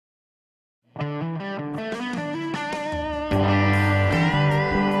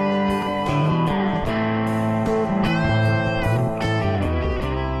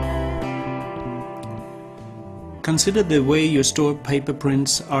Consider the way you store paper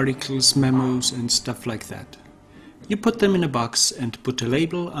prints, articles, memos and stuff like that. You put them in a box and put a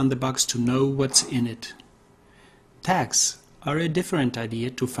label on the box to know what's in it. Tags are a different idea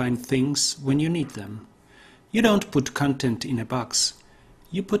to find things when you need them. You don't put content in a box.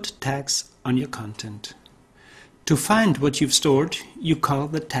 You put tags on your content. To find what you've stored, you call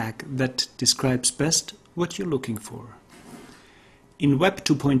the tag that describes best what you're looking for. In Web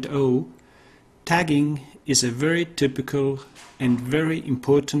 2.0, tagging is a very typical and very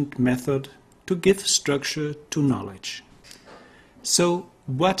important method to give structure to knowledge. So,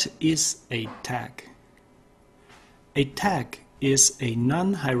 what is a tag? A tag is a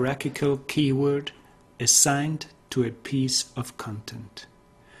non-hierarchical keyword assigned to a piece of content.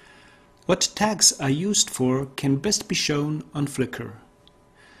 What tags are used for can best be shown on Flickr.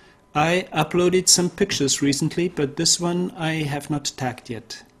 I uploaded some pictures recently, but this one I have not tagged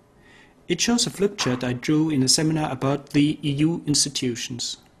yet. It shows a flipchart I drew in a seminar about the EU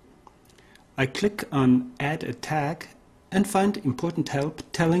institutions. I click on Add a Tag and find important help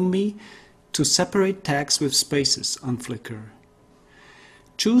telling me to separate tags with spaces on Flickr.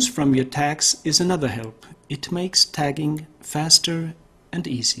 Choose from your tags is another help. It makes tagging faster and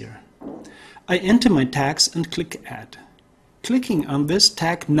easier. I enter my tags and click Add. Clicking on this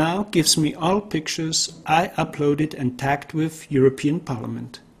tag now gives me all pictures I uploaded and tagged with European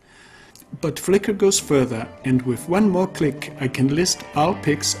Parliament. But Flickr goes further, and with one more click I can list all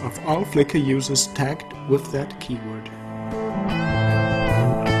pics of all Flickr users tagged with that keyword.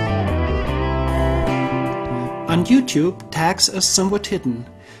 On YouTube, tags are somewhat hidden.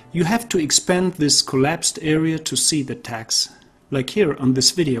 You have to expand this collapsed area to see the tags, like here on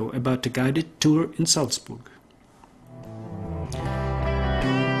this video about the guided tour in Salzburg.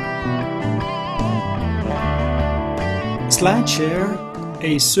 SlideShare,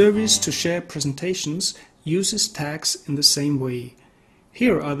 a service to share presentations, uses tags in the same way.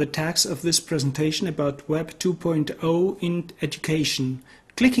 Here are the tags of this presentation about Web 2.0 in education.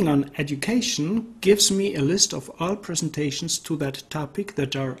 Clicking on Education gives me a list of all presentations to that topic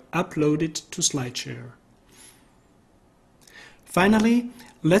that are uploaded to SlideShare. Finally,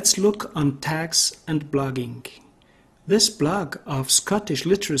 let's look on tags and blogging. This blog of Scottish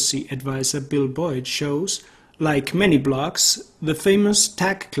literacy advisor Bill Boyd shows, like many blogs, the famous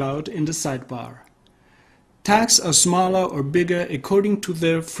tag cloud in the sidebar. Tags are smaller or bigger according to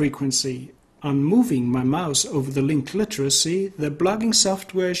their frequency. On moving my mouse over the link literacy, the blogging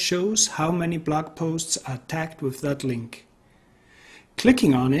software shows how many blog posts are tagged with that link.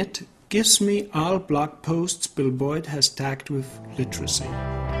 Clicking on it gives me all blog posts Bill Boyd has tagged with literacy.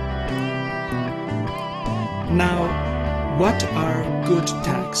 Now, what are good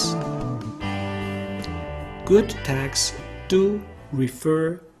tags? Good tags do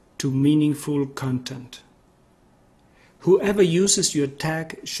refer to meaningful content. Whoever uses your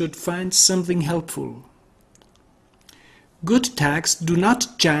tag should find something helpful. Good tags do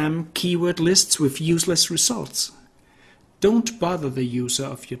not jam keyword lists with useless results. Don't bother the user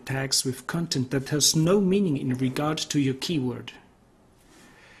of your tags with content that has no meaning in regard to your keyword.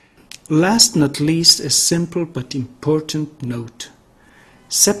 Last not least, a simple but important note.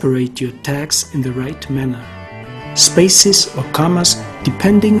 Separate your tags in the right manner. Spaces or commas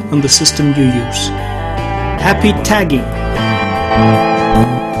depending on the system you use. Happy tagging!